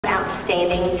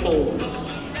Outstanding Team.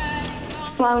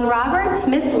 Sloan Roberts,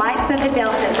 Miss Lights of the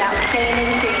Deltas,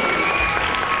 Outstanding Team.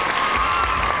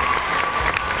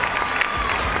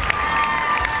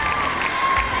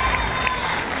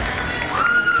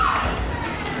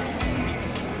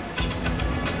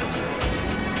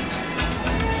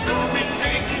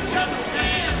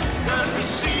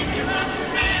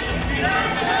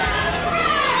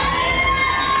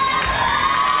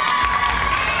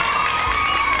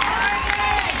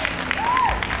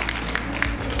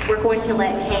 We're going to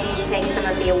let Katie take some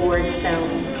of the awards, so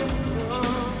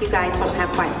you guys won't have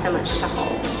quite so much to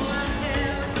hold.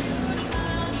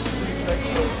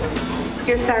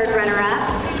 Your third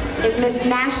runner-up is Miss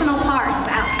National Parks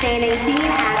Outstanding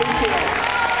Team, Abby Fields.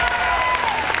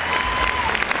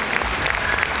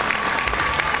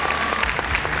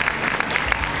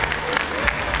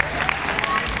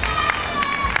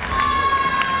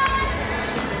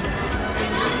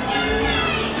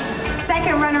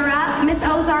 Second runner-up, Miss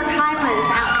Ozark Highlands,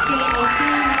 Outstanding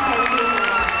Team, Mackenzie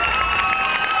Moore.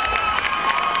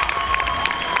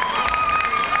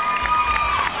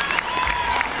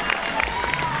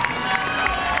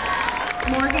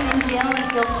 Morgan and Jill, if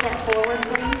you'll step forward,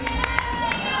 please.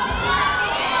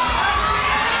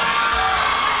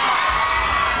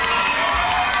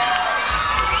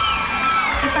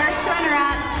 The first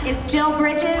runner-up is Jill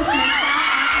Bridges, Miss South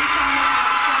Arkansas,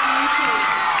 Outstanding Team.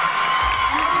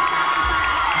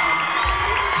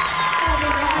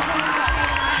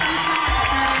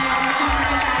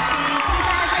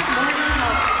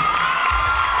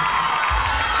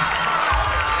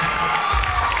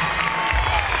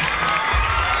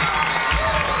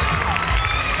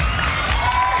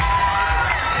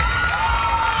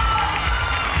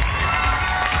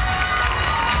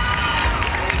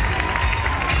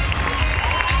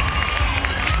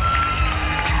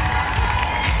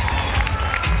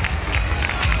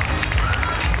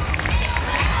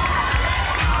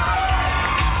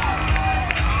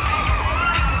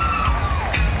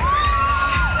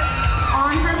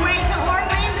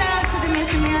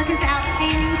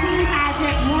 Outstanding Team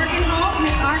pageant, Morgan Holt,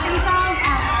 Miss Arkansas's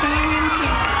Outstanding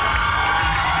Team.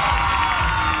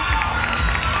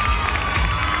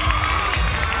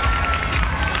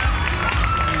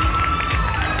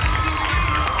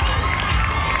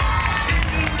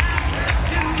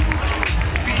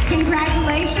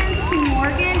 Congratulations to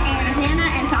Morgan and Hannah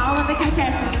and to all of the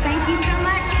contestants. Thank you so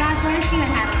much. God bless you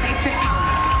and have a safe trip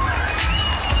home.